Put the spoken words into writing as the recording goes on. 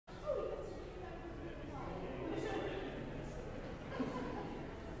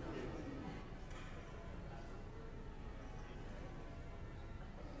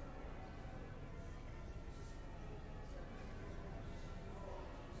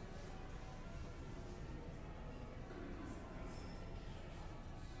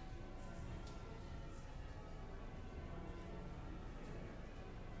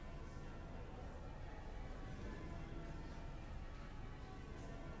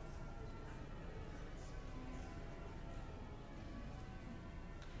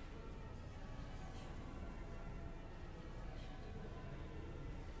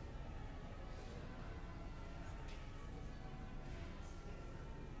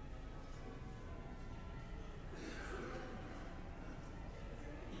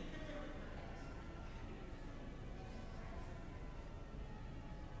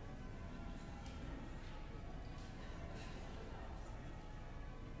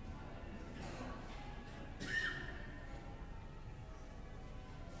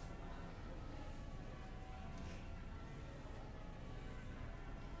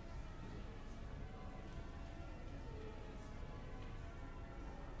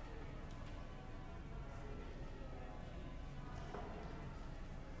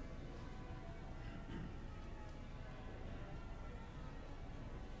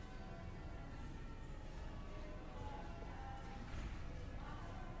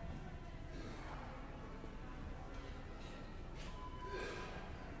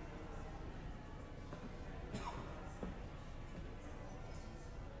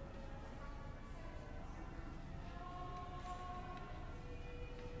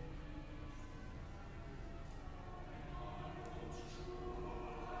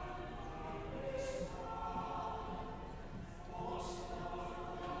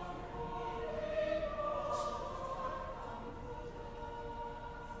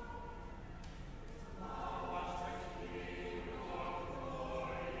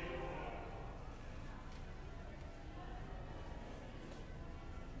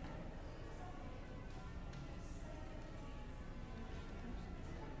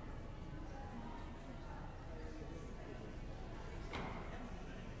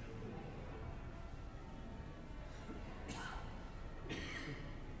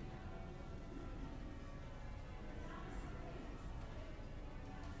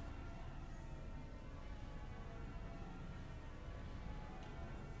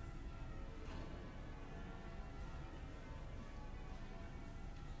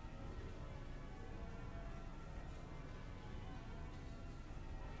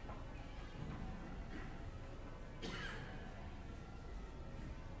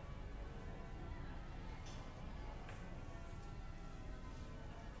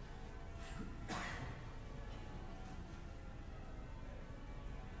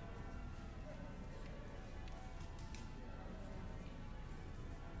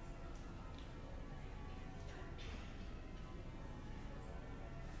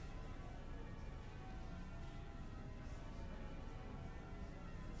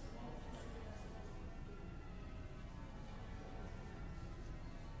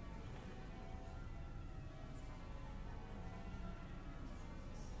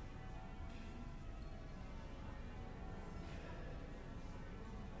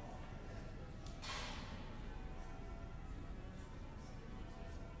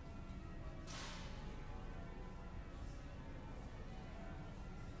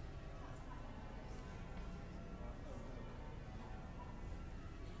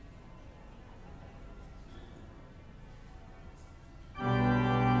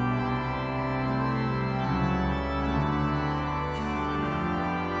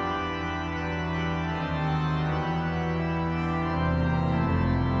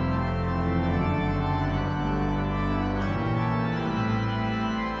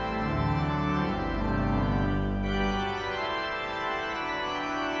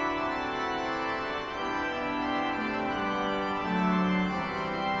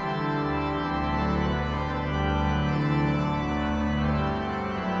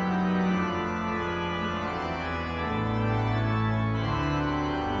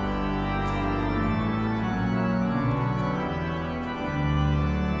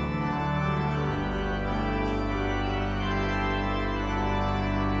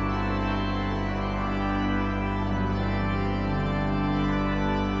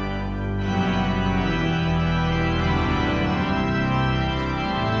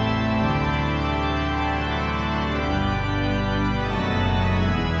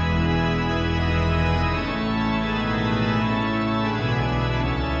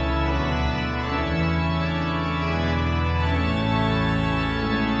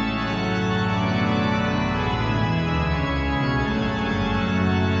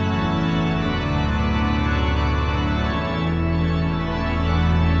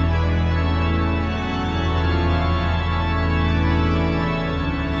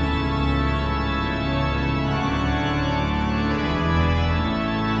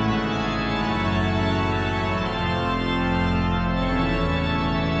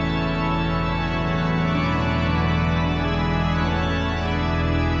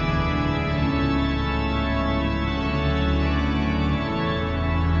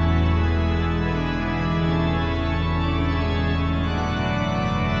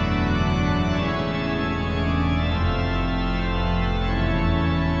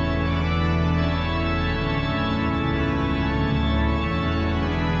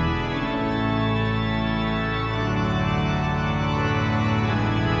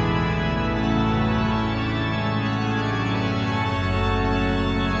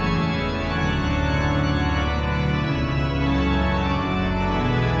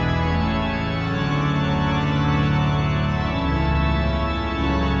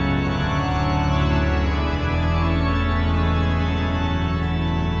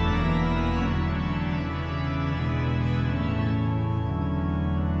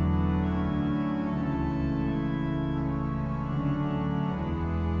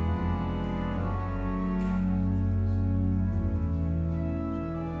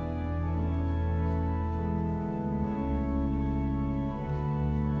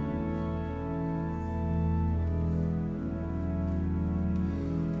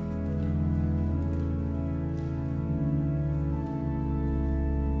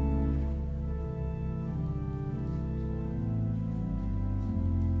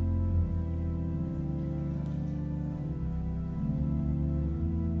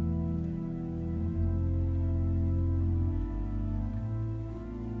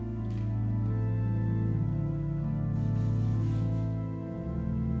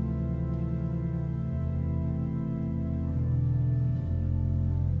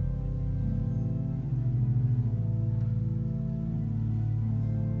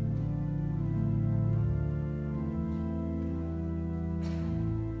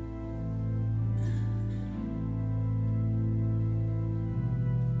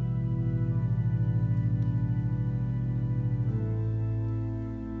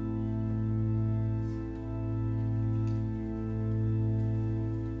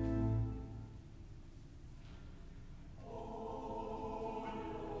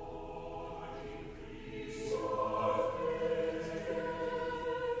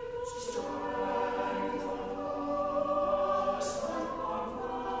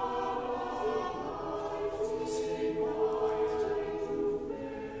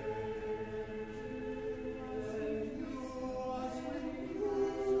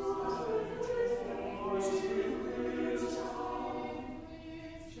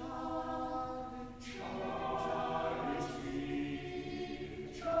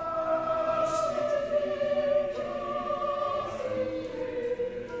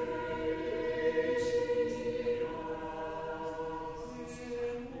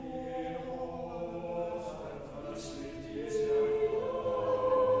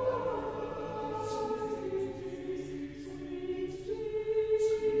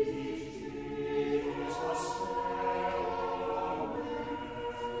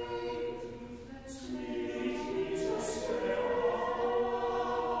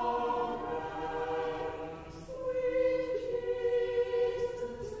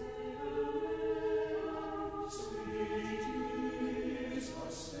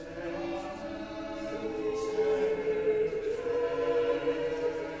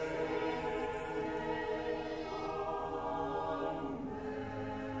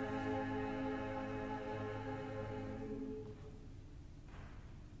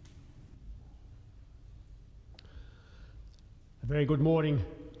Very good morning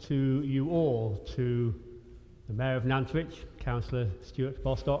to you all, to the Mayor of Nantwich, Councillor Stuart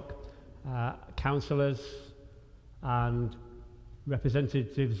Bostock, councillors and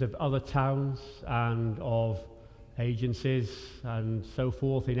representatives of other towns and of agencies and so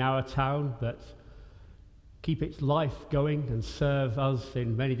forth in our town that keep its life going and serve us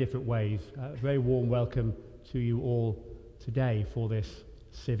in many different ways. A very warm welcome to you all today for this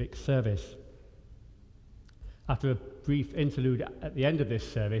civic service. After a brief interlude at the end of this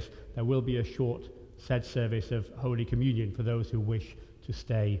service, there will be a short said service of Holy Communion for those who wish to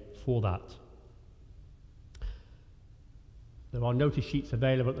stay for that. There are notice sheets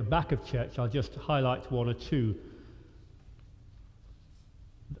available at the back of church. I'll just highlight one or two.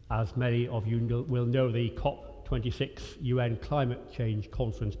 As many of you will know, the COP26 UN Climate Change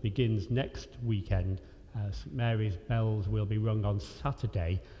Conference begins next weekend. St Mary's bells will be rung on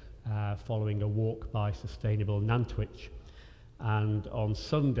Saturday, following a walk by Sustainable Nantwich. And on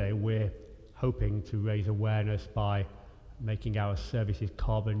Sunday, we're hoping to raise awareness by making our services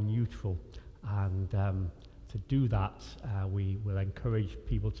carbon neutral. And to do that, we will encourage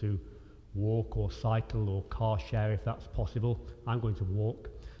people to walk or cycle or car share if that's possible. I'm going to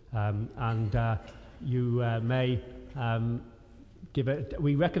walk. You may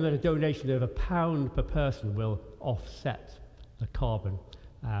we reckon that a donation of £1 per person will offset the carbon.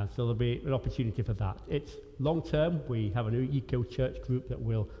 So there'll be an opportunity for that. It's long term. We have an eco church group that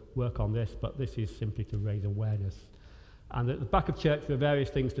will work on this, but this is simply to raise awareness. And at the back of church there are various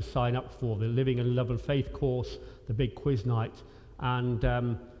things to sign up for: the Living and Love and Faith course, the big quiz night, and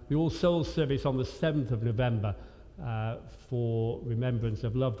the All Souls service on the 7th of November for remembrance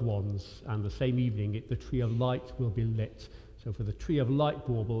of loved ones. And the same evening the Tree of Light will be lit. So for the Tree of Light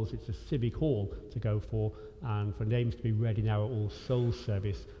baubles, it's a civic hall to go for, and for names to be read in our All Souls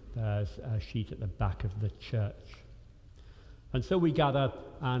service, there's a sheet at the back of the church. And so we gather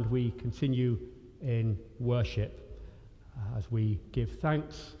and we continue in worship as we give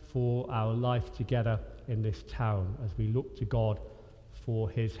thanks for our life together in this town, as we look to God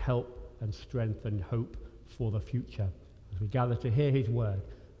for his help and strength and hope for the future, as we gather to hear his word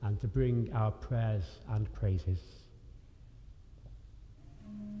and to bring our prayers and praises.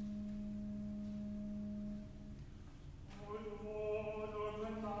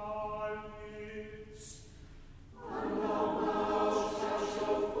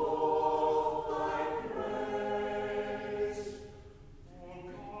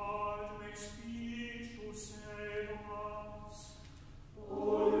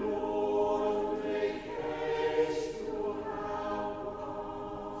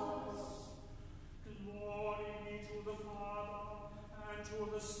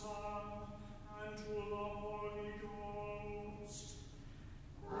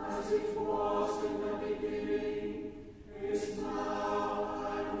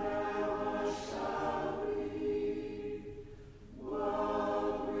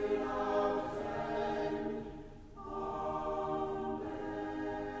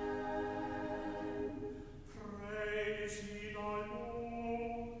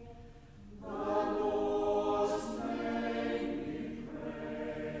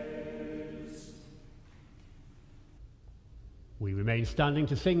 We remain standing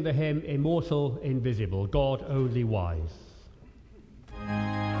to sing the hymn, Immortal, Invisible, God Only Wise.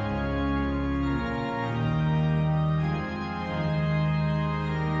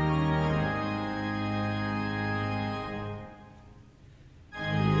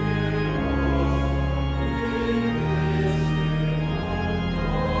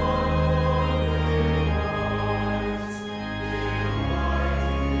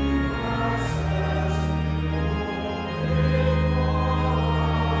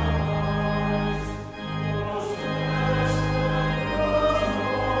 Yes.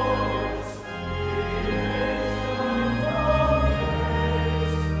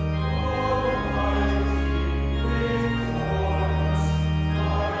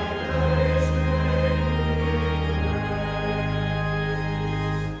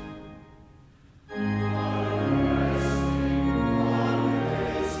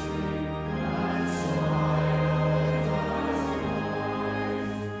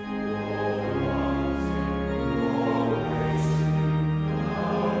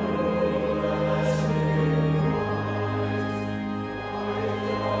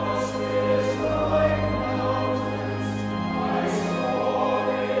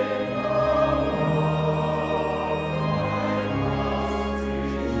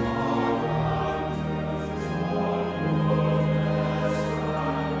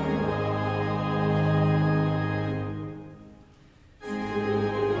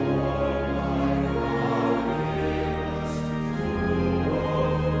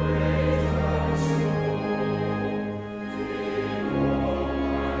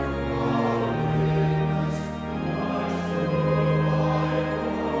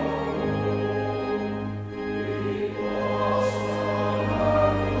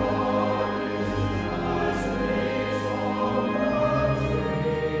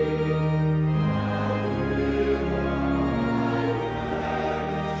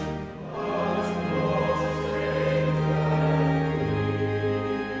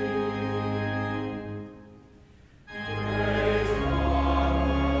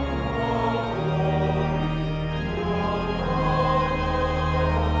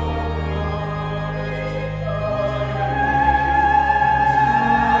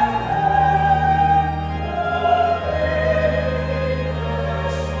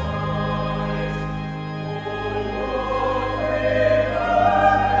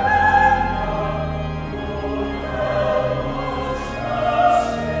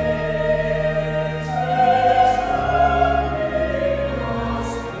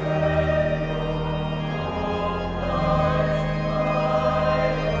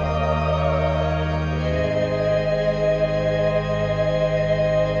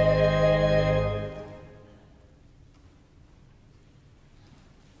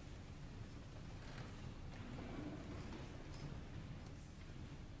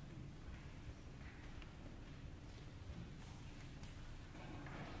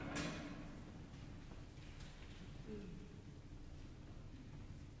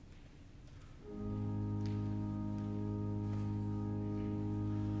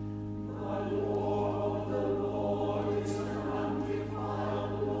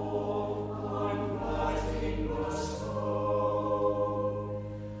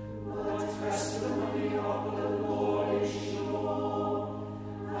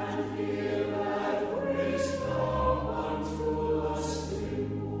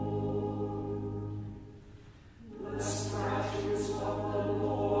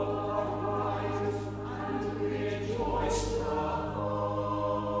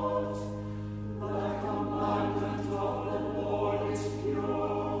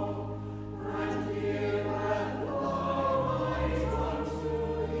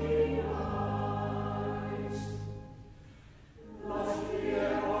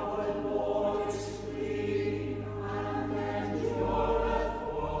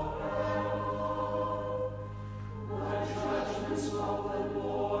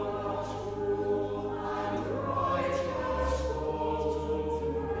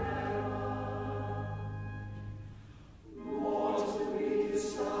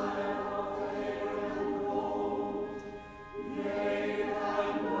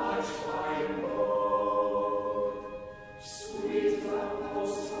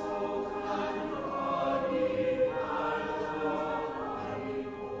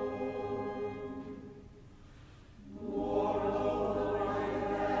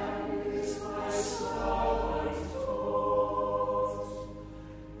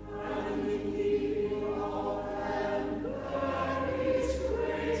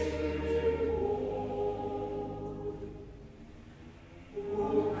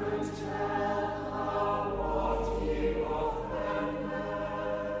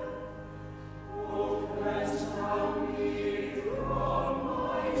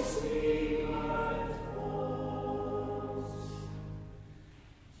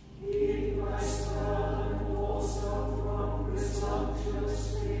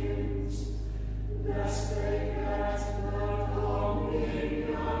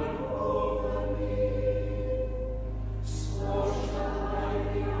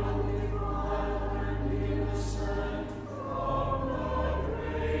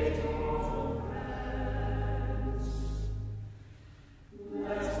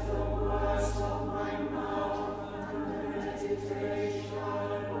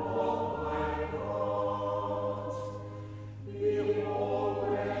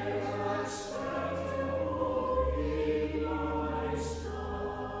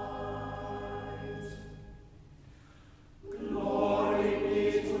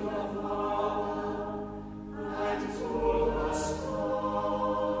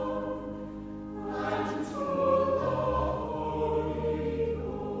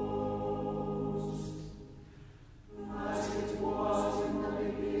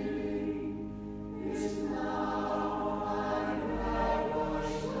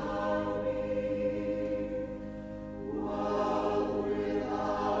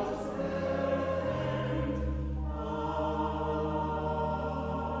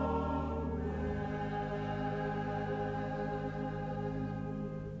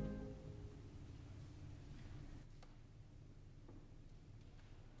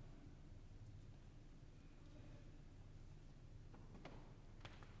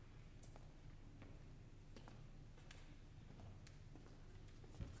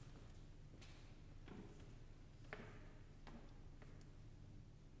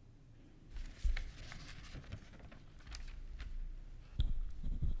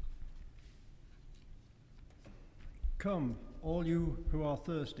 Come, all you who are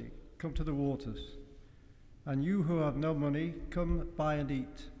thirsty, come to the waters. And you who have no money, come buy and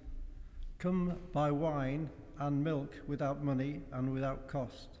eat. Come buy wine and milk without money and without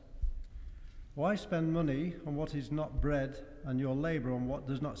cost. Why spend money on what is not bread and your labor on what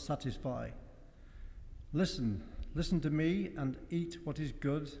does not satisfy? Listen to me and eat what is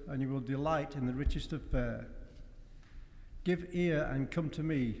good, and you will delight in the richest of fare. Give ear and come to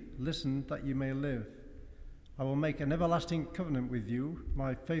me, listen that you may live. I will make an everlasting covenant with you,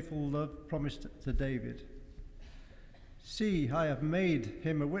 my faithful love promised to David. See, I have made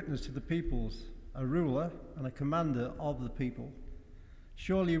him a witness to the peoples, a ruler and a commander of the people.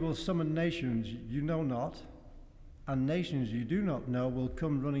 Surely you will summon nations you know not, and nations you do not know will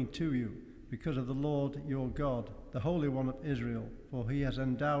come running to you, because of the Lord your God, the Holy One of Israel, for he has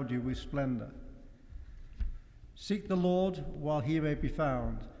endowed you with splendor. Seek the Lord while he may be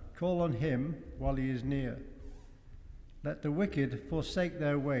found. Call on him while he is near. Let the wicked forsake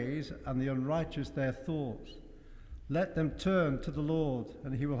their ways and the unrighteous their thoughts. Let them turn to the Lord,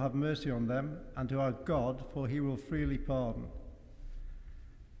 and he will have mercy on them, and to our God, for he will freely pardon.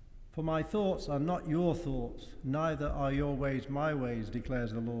 For my thoughts are not your thoughts, neither are your ways my ways,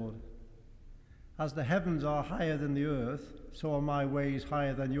 declares the Lord. As the heavens are higher than the earth, so are my ways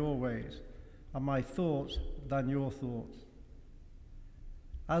higher than your ways, and my thoughts than your thoughts.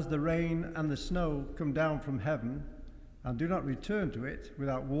 As the rain and the snow come down from heaven, and do not return to it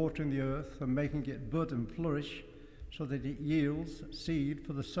without watering the earth and making it bud and flourish, so that it yields seed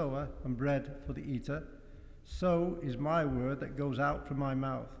for the sower and bread for the eater, so is my word that goes out from my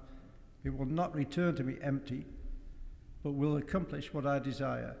mouth. It will not return to me empty, but will accomplish what I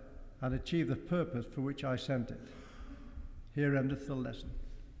desire and achieve the purpose for which I sent it. Here endeth the lesson.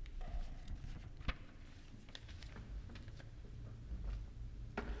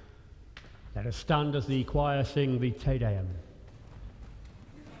 Let us stand as the choir sing the Te Deum.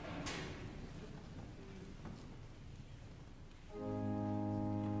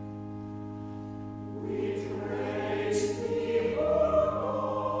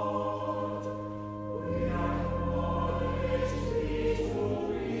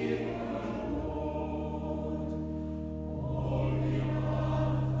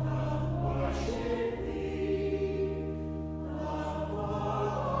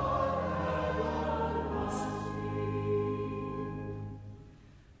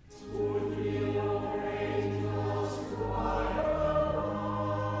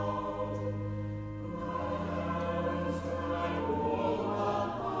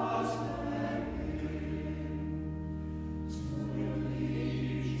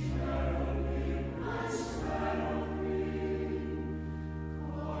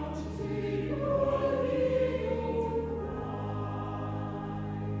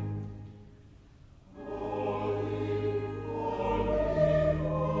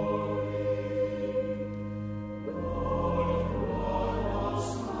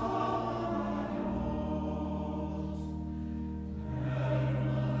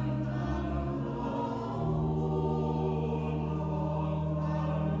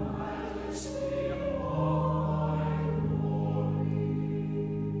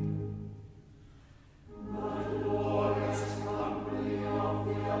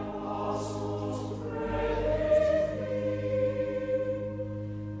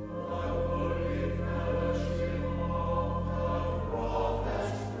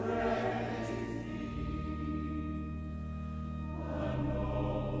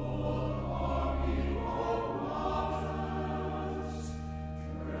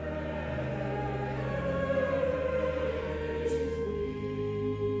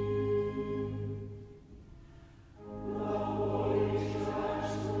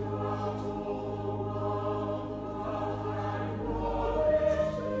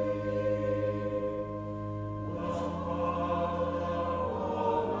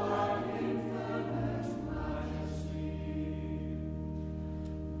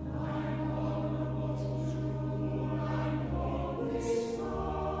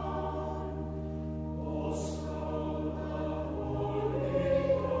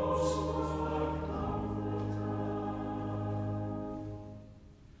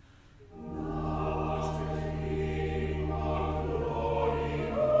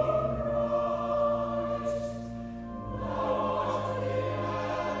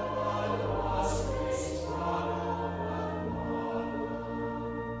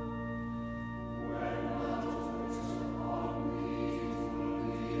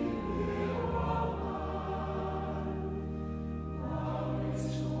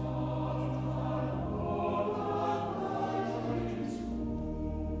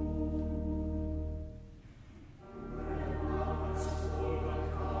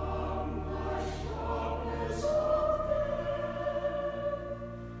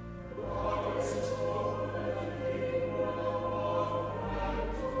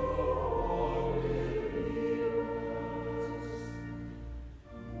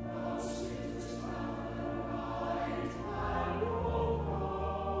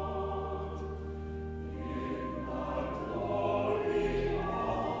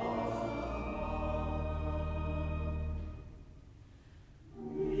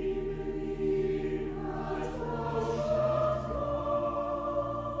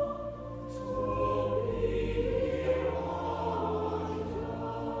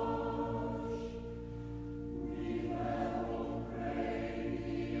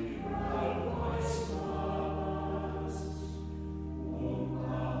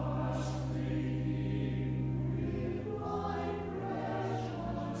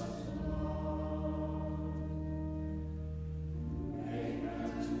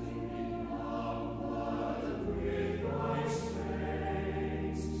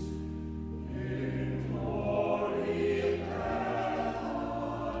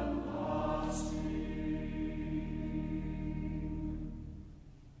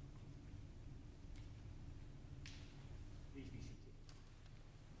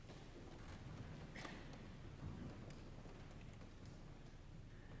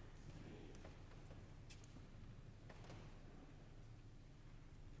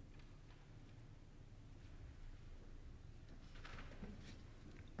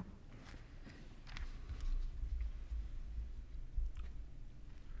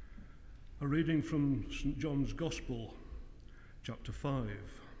 A reading from St. John's Gospel, chapter 5.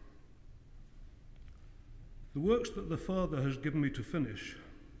 The works that the Father has given me to finish,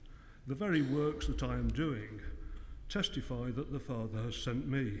 the very works that I am doing, testify that the Father has sent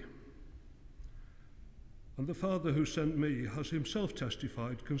me. And the Father who sent me has himself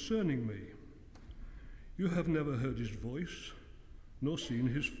testified concerning me. You have never heard his voice, nor seen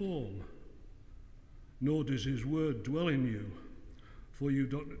his form, nor does his word dwell in you, for you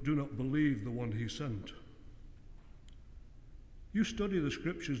do not believe the one he sent. You study the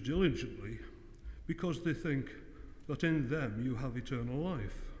scriptures diligently because they think that in them you have eternal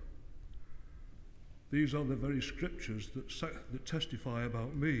life. These are the very scriptures that testify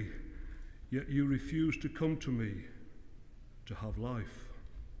about me, yet you refuse to come to me to have life.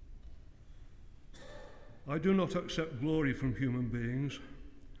 I do not accept glory from human beings,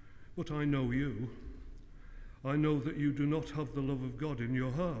 but I know you. I know that you do not have the love of God in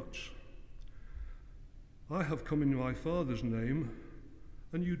your hearts. I have come in my Father's name,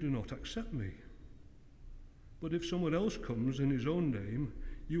 and you do not accept me. But if someone else comes in his own name,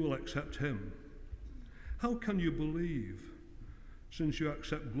 you will accept him. How can you believe, since you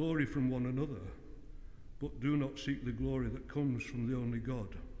accept glory from one another, but do not seek the glory that comes from the only God?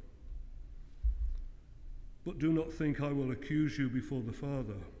 But do not think I will accuse you before the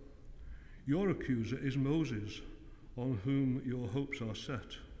Father. Your accuser is Moses, on whom your hopes are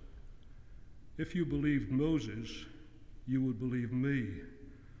set. If you believed Moses, you would believe me,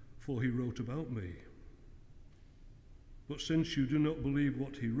 for he wrote about me. But since you do not believe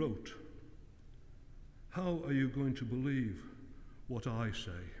what he wrote, how are you going to believe what I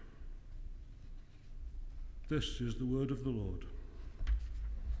say? This is the word of the Lord.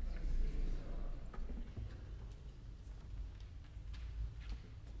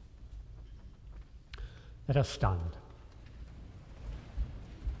 Let us stand.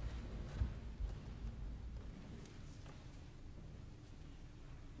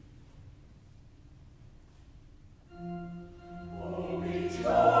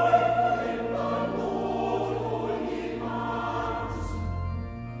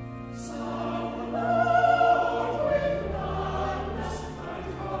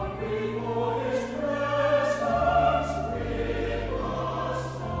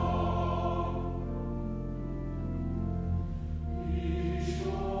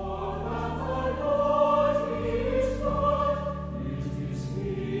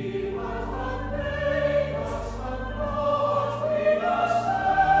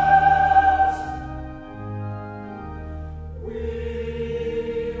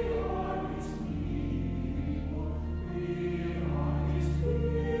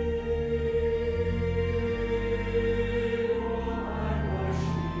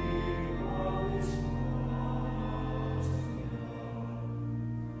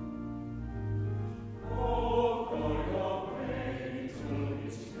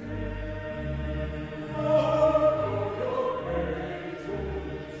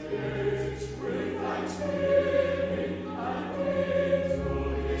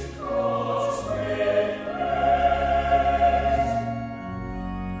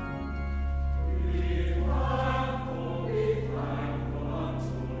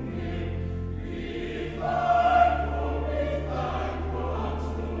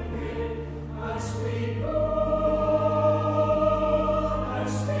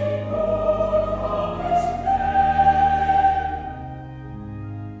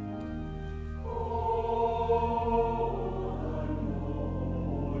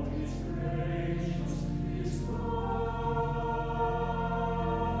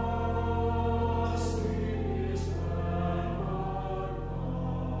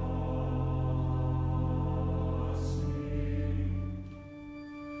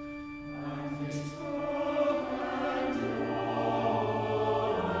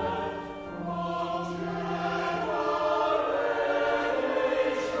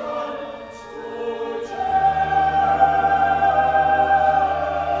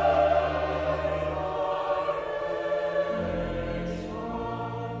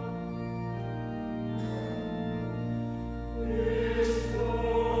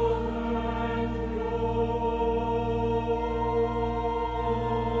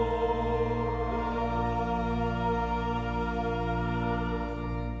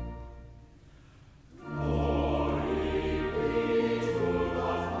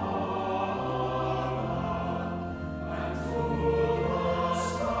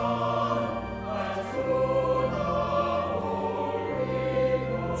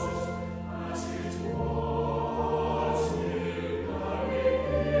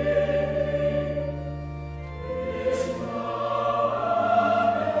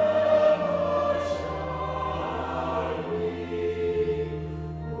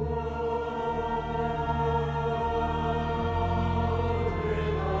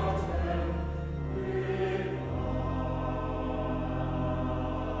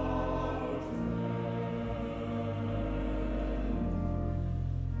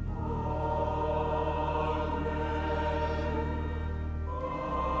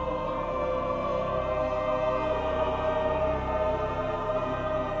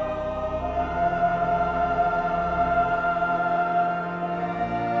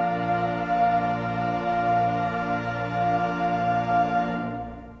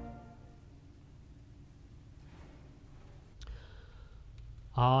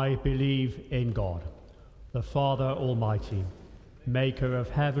 I believe in God, the Father Almighty, maker of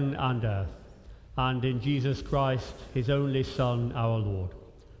heaven and earth, and in Jesus Christ, his only Son, our Lord,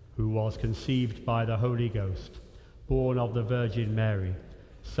 who was conceived by the Holy Ghost, born of the Virgin Mary,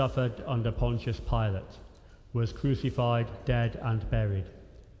 suffered under Pontius Pilate, was crucified, dead, and buried.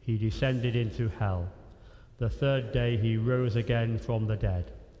 He descended into hell. The third day he rose again from the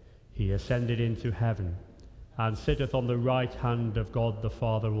dead. He ascended into heaven, and sitteth on the right hand of God the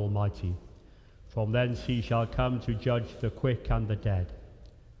Father Almighty. From thence he shall come to judge the quick and the dead.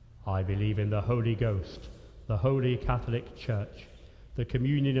 I believe in the Holy Ghost, the Holy Catholic Church, the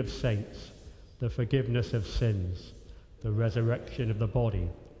communion of saints, the forgiveness of sins, the resurrection of the body,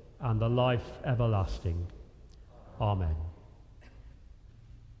 and the life everlasting. Amen.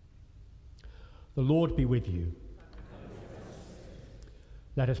 The Lord be with you.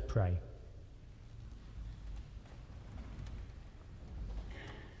 Let us pray.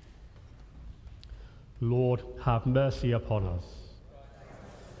 Lord, have mercy upon us.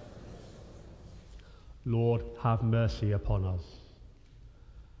 Lord, have mercy upon us.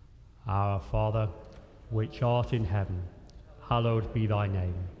 Our Father, which art in heaven, hallowed be thy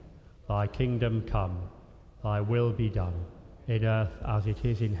name. Thy kingdom come, thy will be done, in earth as it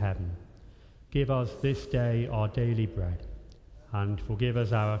is in heaven. Give us this day our daily bread, and forgive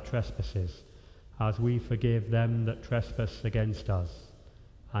us our trespasses, as we forgive them that trespass against us.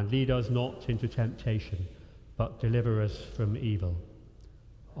 And lead us not into temptation, but deliver us from evil.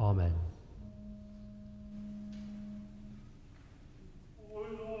 Amen. O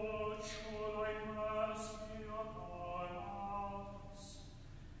Lord, show thy mercy upon us,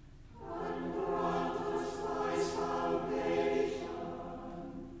 and grant us thy salvation.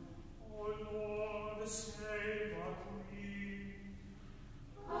 O Lord, save our Queen,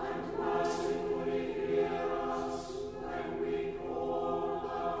 and mercifully hear us when we call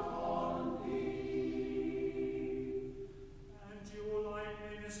upon thee. And you like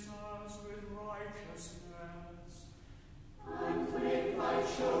ministers with righteousness, and make thy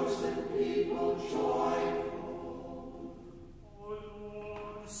chosen people joyful. O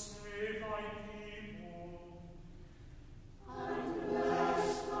Lord, save thy people, and bless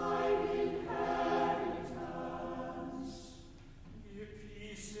thine inheritance. Give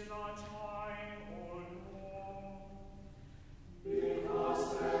peace in our time, O Lord, because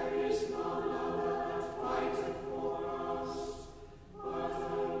there is none other that fighteth for us, but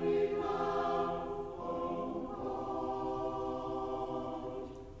only thou, O God.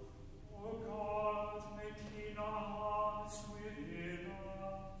 O God, make clean our hearts within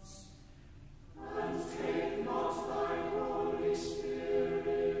us, and take not thy Holy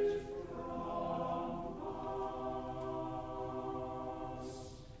Spirit from us.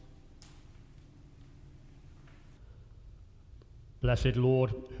 Blessed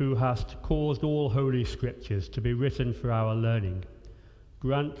Lord, who hast caused all holy scriptures to be written for our learning,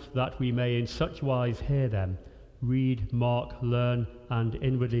 grant that we may in such wise hear them, read, mark, learn, and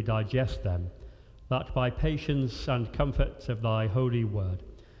inwardly digest them, that by patience and comfort of thy holy word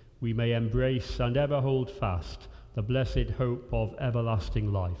we may embrace and ever hold fast the blessed hope of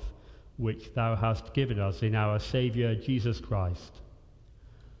everlasting life, which thou hast given us in our Saviour Jesus Christ.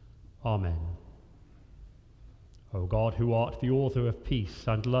 Amen. O God, who art the author of peace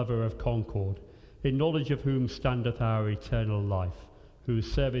and lover of concord, in knowledge of whom standeth our eternal life, whose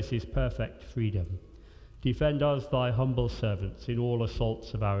service is perfect freedom, defend us, thy humble servants, in all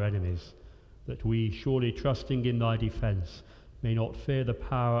assaults of our enemies, that we, surely trusting in thy defence, may not fear the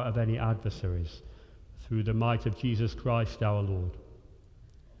power of any adversaries, through the might of Jesus Christ our Lord.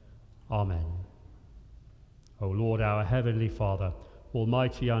 Amen. O Lord, our heavenly Father,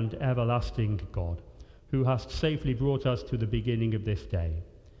 almighty and everlasting God, who hast safely brought us to the beginning of this day,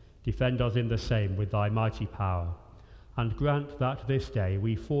 defend us in the same with thy mighty power, and grant that this day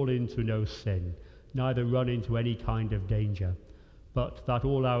we fall into no sin, neither run into any kind of danger, but that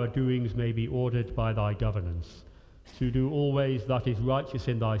all our doings may be ordered by thy governance, to do always that is righteous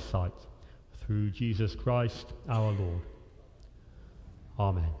in thy sight, through Jesus Christ our Lord.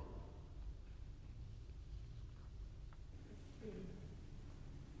 Amen.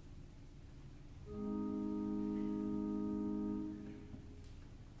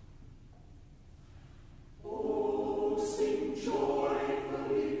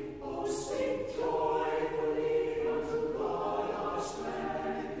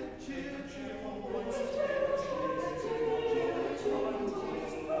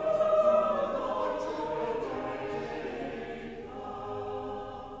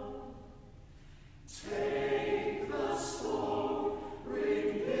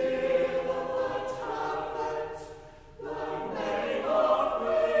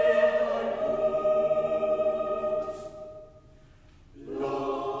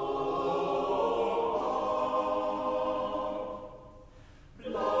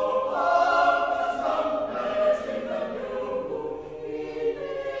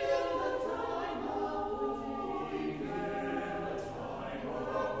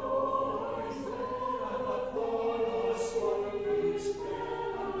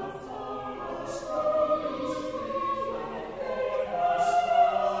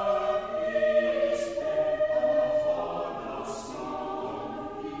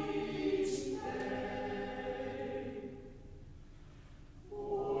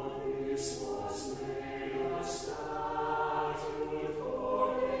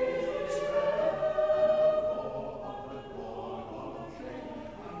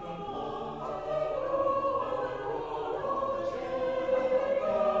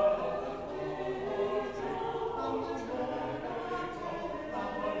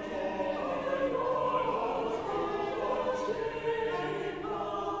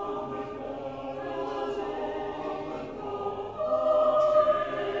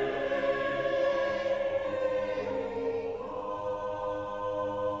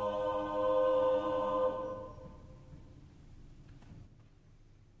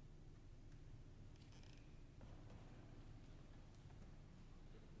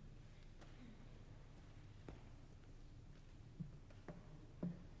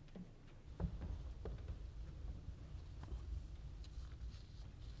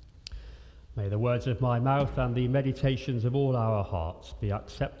 May the words of my mouth and the meditations of all our hearts be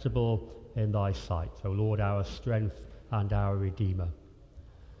acceptable in thy sight, O Lord, our strength and our Redeemer.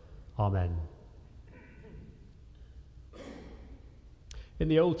 Amen. In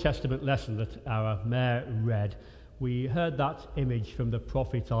the Old Testament lesson that our Mayor read, we heard that image from the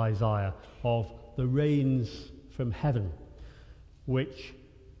prophet Isaiah of the rains from heaven, which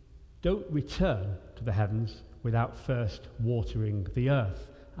don't return to the heavens without first watering the earth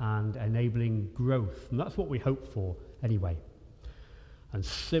and enabling growth. And that's what we hope for anyway. And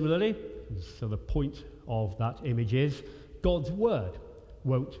similarly, so the point of that image is, God's word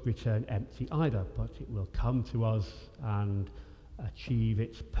won't return empty either, but it will come to us and achieve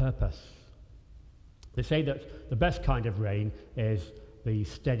its purpose. They say that the best kind of rain is the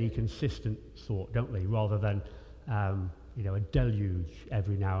steady, consistent sort, don't they? Rather than a deluge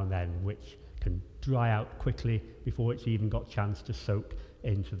every now and then, which can dry out quickly before it's even got a chance to soak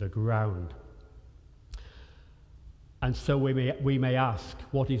into the ground. And so we may ask,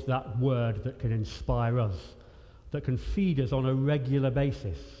 what is that word that can inspire us, that can feed us on a regular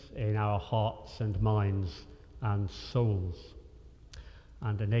basis in our hearts and minds and souls,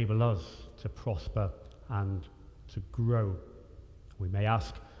 and enable us to prosper and to grow? We may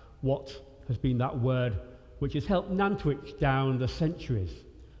ask, what has been that word which has helped Nantwich down the centuries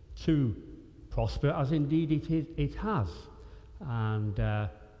to prosper, as indeed it has, and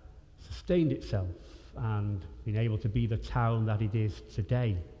sustained itself and been able to be the town that it is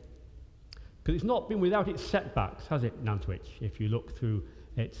today? Because it's not been without its setbacks, has it, Nantwich, if you look through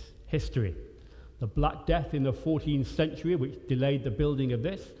its history? The Black Death in the 14th century, which delayed the building of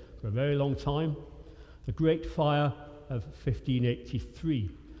this for a very long time. The Great Fire of 1583.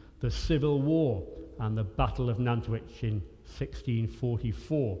 The Civil War and the Battle of Nantwich in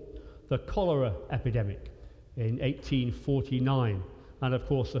 1644. The cholera epidemic in 1849. And of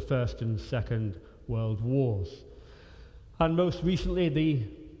course the First and Second World Wars. And most recently the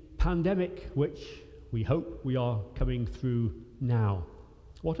pandemic, which we hope we are coming through now.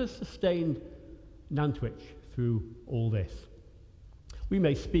 What has sustained Nantwich through all this? We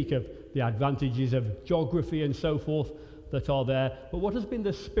may speak of the advantages of geography and so forth that are there, but what has been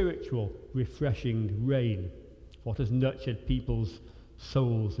the spiritual, refreshing rain? What has nurtured people's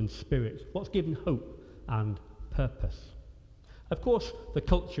souls and spirits? What's given hope and purpose? Of course, the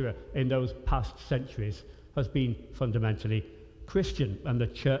culture in those past centuries has been fundamentally Christian, and the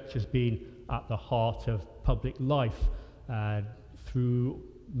church has been at the heart of public life through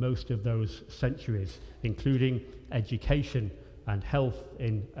most of those centuries, including education and health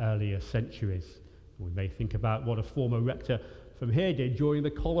in earlier centuries. We may think about what a former rector from here did during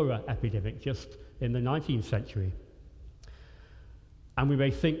the cholera epidemic just in the 19th century. And we may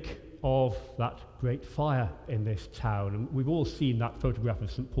think of that great fire in this town. And we've all seen that photograph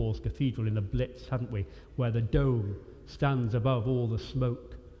of St. Paul's Cathedral in the Blitz, haven't we? Where the dome stands above all the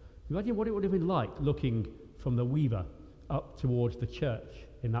smoke. Imagine what it would have been like looking from the Weaver up towards the church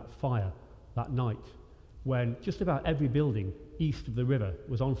in that fire that night, when just about every building east of the river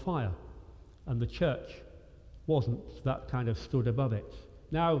was on fire, and the church wasn't, that kind of stood above it.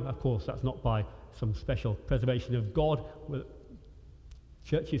 Now, of course, that's not by some special preservation of God.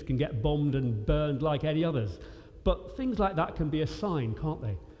 Churches can get bombed and burned like any others, but things like that can be a sign, can't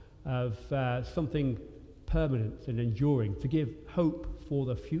they, of something permanent and enduring, to give hope for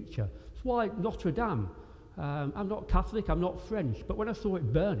the future. That's why Notre Dame, I'm not Catholic, I'm not French, but when I saw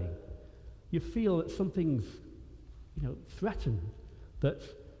it burning, you feel that something's threatened, that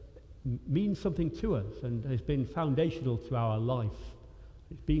means something to us and has been foundational to our life.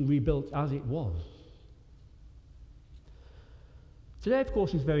 It's being rebuilt as it was. Today, of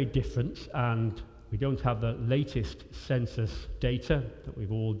course, is very different, and we don't have the latest census data that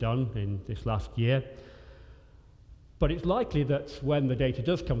we've all done in this last year. But it's likely that when the data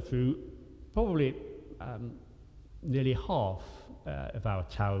does come through, probably nearly half of our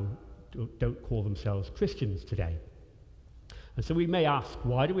town don't call themselves Christians today. And so we may ask,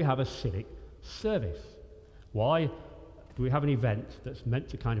 why do we have a civic service? Why do we have an event that's meant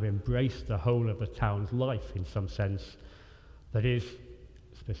to kind of embrace the whole of the town's life in some sense, that is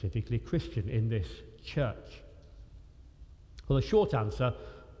specifically Christian in this church? Well, the short answer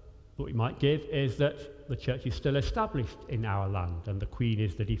that we might give is that the church is still established in our land and the Queen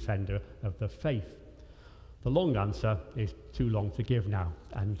is the defender of the faith. The long answer is too long to give now,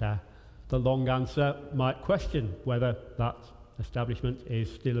 and the long answer might question whether that establishment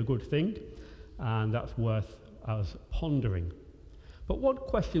is still a good thing, and that's worth us pondering. But one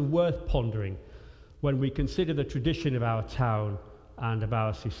question worth pondering when we consider the tradition of our town and of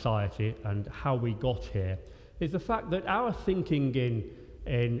our society and how we got here is the fact that our thinking in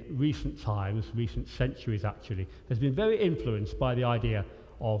in recent times, recent centuries actually, has been very influenced by the idea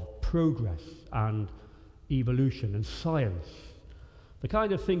of progress and evolution and science. The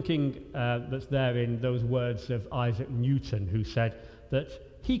kind of thinking that's there in those words of Isaac Newton, who said that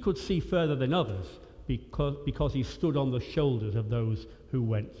he could see further than others because he stood on the shoulders of those who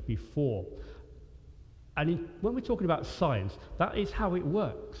went before. And when we're talking about science, that is how it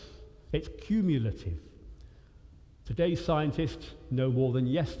works. It's cumulative. Today's scientists know more than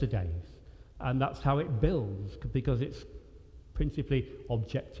yesterday's, and that's how it builds, because it's principally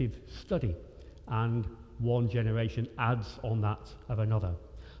objective study, and one generation adds on that of another.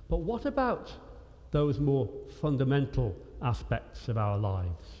 But what about those more fundamental aspects of our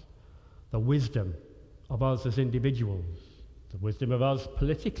lives? The wisdom of us as individuals, the wisdom of us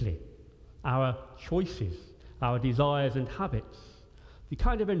politically, our choices, our desires and habits, the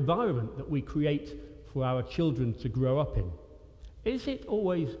kind of environment that we create for our children to grow up in. Is it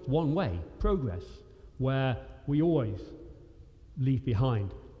always one way, progress, where we always leave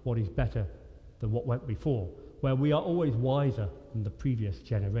behind what is better than what went before, where we are always wiser than the previous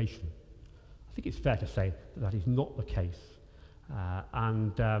generation? I think it's fair to say that that is not the case,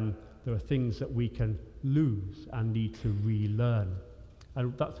 and there are things that we can lose and need to relearn.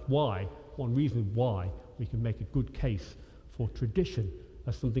 And that's why, one reason why, we can make a good case for tradition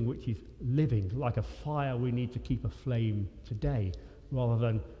as something which is living, like a fire we need to keep aflame today, rather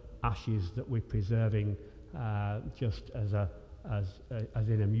than ashes that we're preserving just as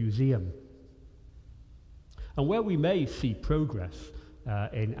in a museum. And where we may see progress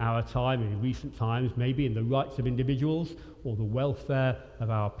in our time, in recent times, maybe in the rights of individuals, or the welfare of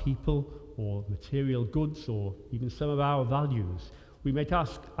our people, or material goods, or even some of our values, we might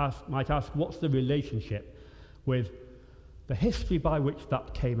ask what's the relationship with the history by which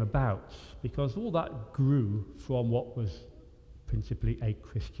that came about, because all that grew from what was principally a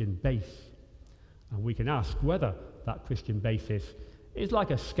Christian base. And we can ask whether that Christian basis is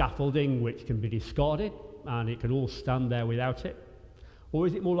like a scaffolding which can be discarded and it can all stand there without it, or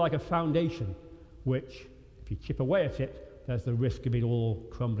is it more like a foundation which, if you chip away at it, there's the risk of it all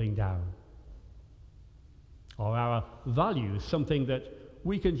crumbling down? Are our values something that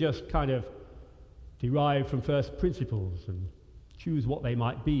we can just kind of derive from first principles and choose what they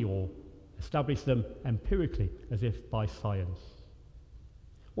might be, or establish them empirically as if by science?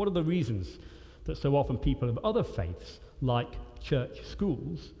 One of the reasons that so often people of other faiths like church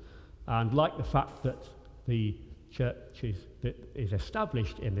schools, and like the fact that the church is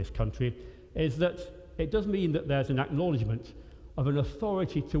established in this country, is that it does mean that there's an acknowledgement of an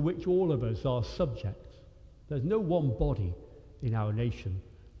authority to which all of us are subject. There's no one body in our nation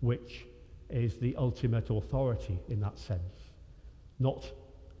which is the ultimate authority in that sense. Not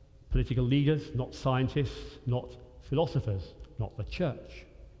political leaders, not scientists, not philosophers, not the church,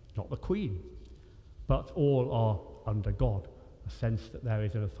 not the Queen, but all are under God, a sense that there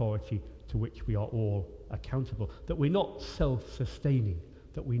is an authority to which we are all accountable, that we're not self-sustaining,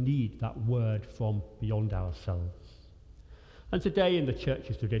 that we need that word from beyond ourselves. And today in the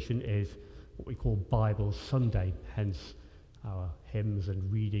church's tradition is what we call Bible Sunday, hence our hymns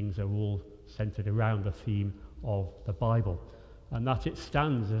and readings are all centered around the theme of the Bible, and that it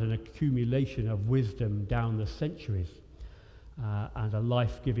stands as an accumulation of wisdom down the centuries, and a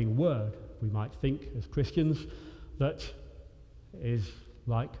life-giving word, we might think as Christians, that is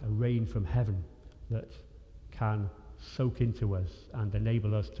like a rain from heaven that can soak into us and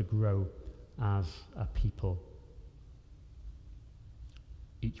enable us to grow as a people.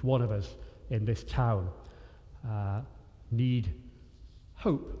 Each one of us in this town need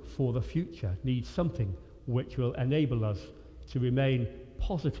hope for the future, need something which will enable us to remain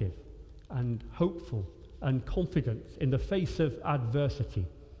positive and hopeful and confident in the face of adversity,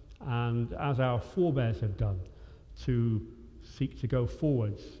 and as our forebears have done, to seek to go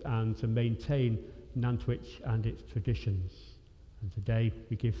forwards and to maintain Nantwich and its traditions. And today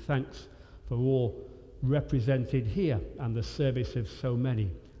we give thanks for all represented here and the service of so many,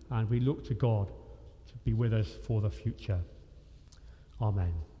 and we look to God to be with us for the future.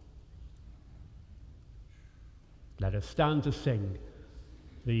 Amen. Let us stand to sing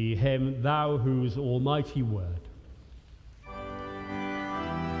the hymn, Thou Whose Almighty Word.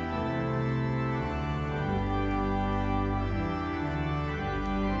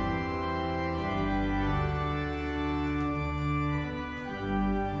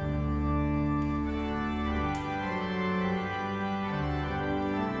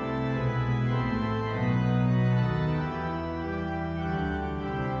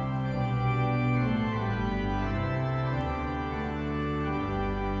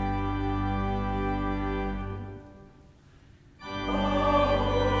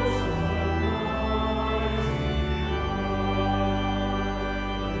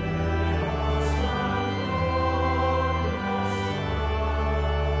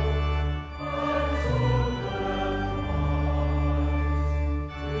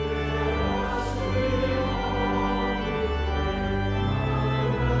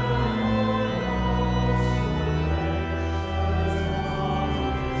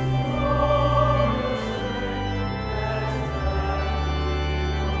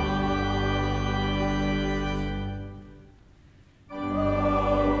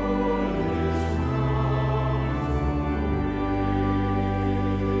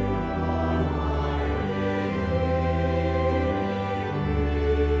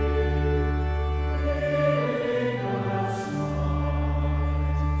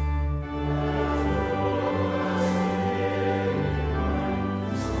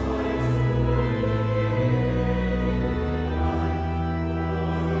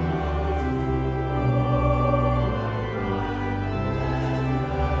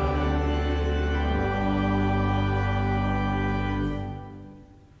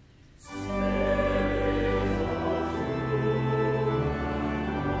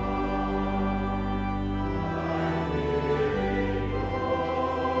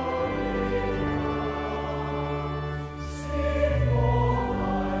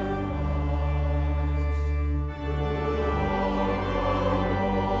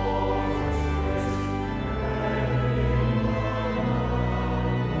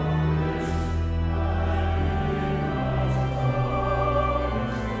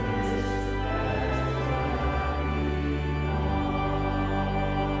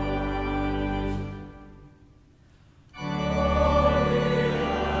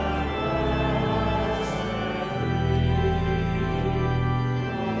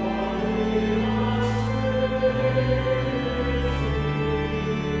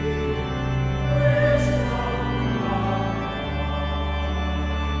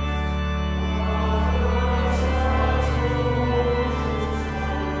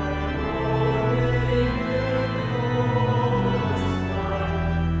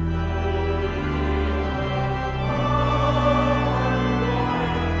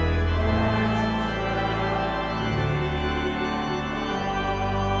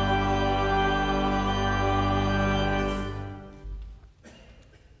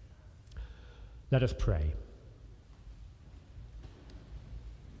 Let us pray.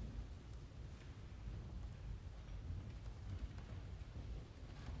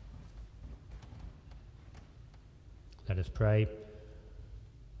 Let us pray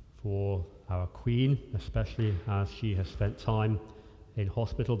for our Queen, especially as she has spent time in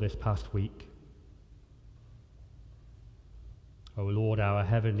hospital this past week. O Lord, our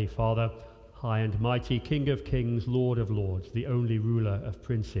Heavenly Father, high and mighty King of kings, Lord of lords, the only ruler of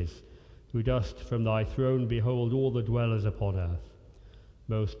princes, who dost from thy throne behold all the dwellers upon earth,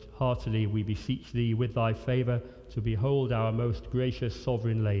 most heartily we beseech thee with thy favour to behold our most gracious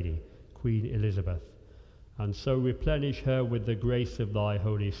Sovereign Lady, Queen Elizabeth, and so replenish her with the grace of thy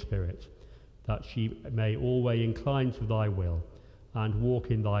Holy Spirit, that she may always incline to thy will and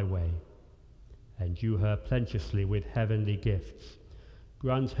walk in thy way. Endue her plenteously with heavenly gifts.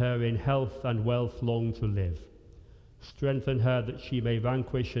 Grant her in health and wealth long to live. Strengthen her that she may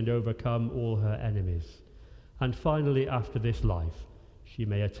vanquish and overcome all her enemies. And finally, after this life, she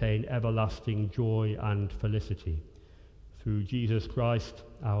may attain everlasting joy and felicity. Through Jesus Christ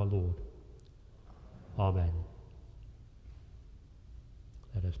our Lord. Amen.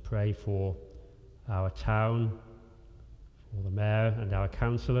 Let us pray for our town, for the mayor and our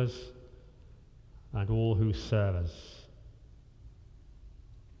councillors, and all who serve us.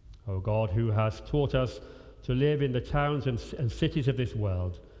 O God, who has taught us to live in the towns and cities of this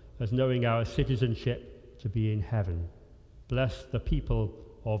world, as knowing our citizenship to be in heaven, bless the people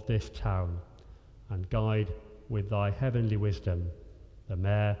of this town, and guide with thy heavenly wisdom the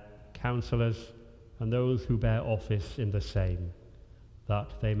mayor, councillors, and those who bear office in the same,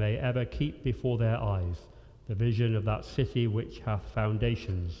 that they may ever keep before their eyes the vision of that city which hath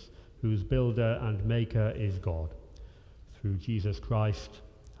foundations, whose builder and maker is God. Through Jesus Christ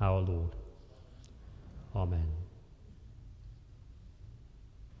our Lord. Amen.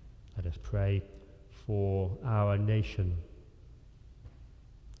 Let us pray for our nation.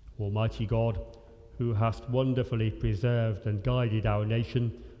 Almighty God, who hast wonderfully preserved and guided our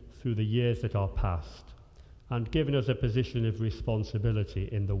nation through the years that are past, and given us a position of responsibility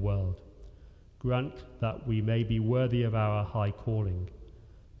in the world, grant that we may be worthy of our high calling.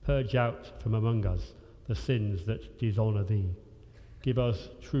 Purge out from among us the sins that dishonour thee. Give us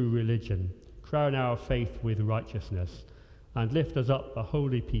true religion, crown our faith with righteousness, and lift us up a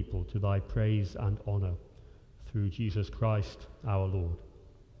holy people to thy praise and honour. Through Jesus Christ our Lord.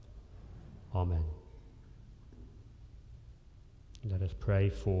 Amen. Let us pray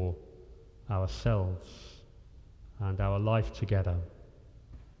for ourselves and our life together.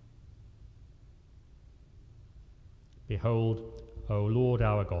 Behold, O Lord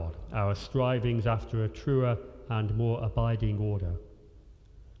our God, our strivings after a truer and more abiding order.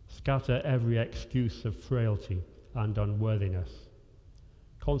 Scatter every excuse of frailty and unworthiness.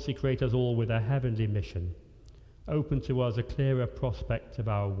 Consecrate us all with a heavenly mission. Open to us a clearer prospect of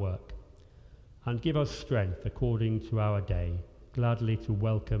our work, and give us strength according to our day, gladly to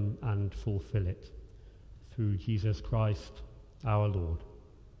welcome and fulfill it. Through Jesus Christ our Lord.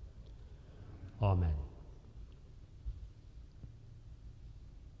 Amen.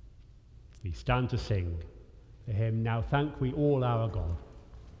 We stand to sing the hymn, Now Thank We All Our God.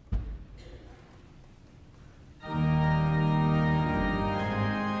 Amen.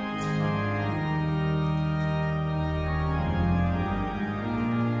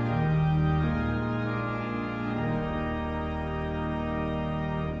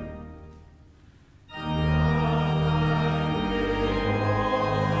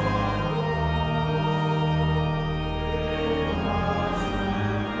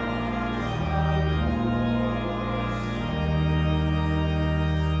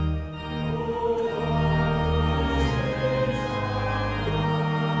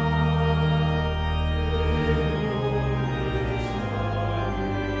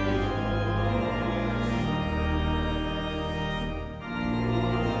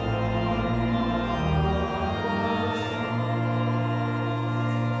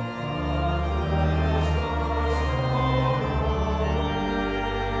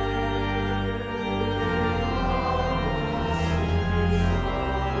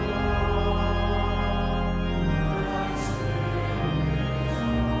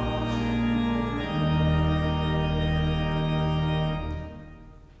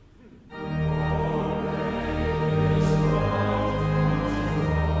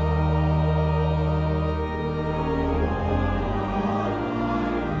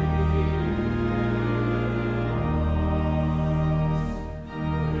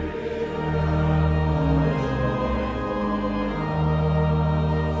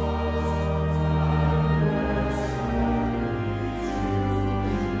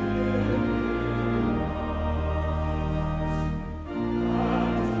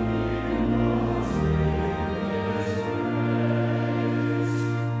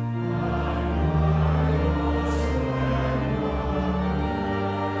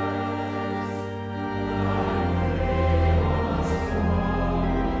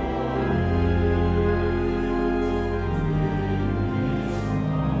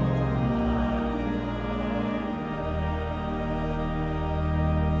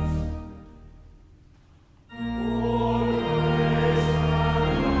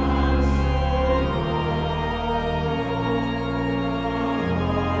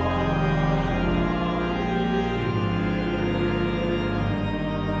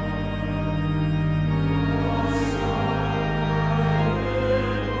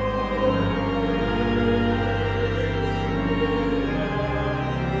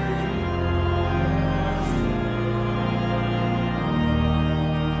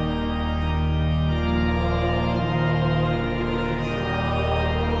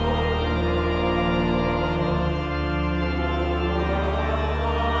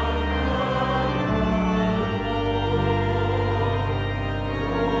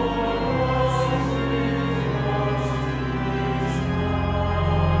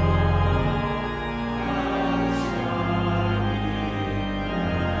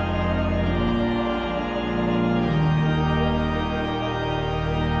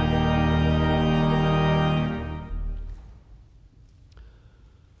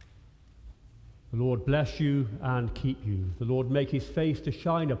 Lord bless you and keep you. The Lord make his face to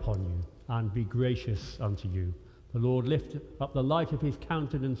shine upon you and be gracious unto you. The Lord lift up the light of his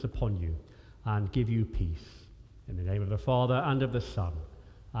countenance upon you and give you peace. In the name of the Father, and of the Son,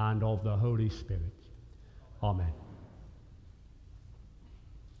 and of the Holy Spirit. Amen.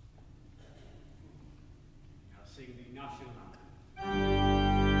 Now sing the national anthem.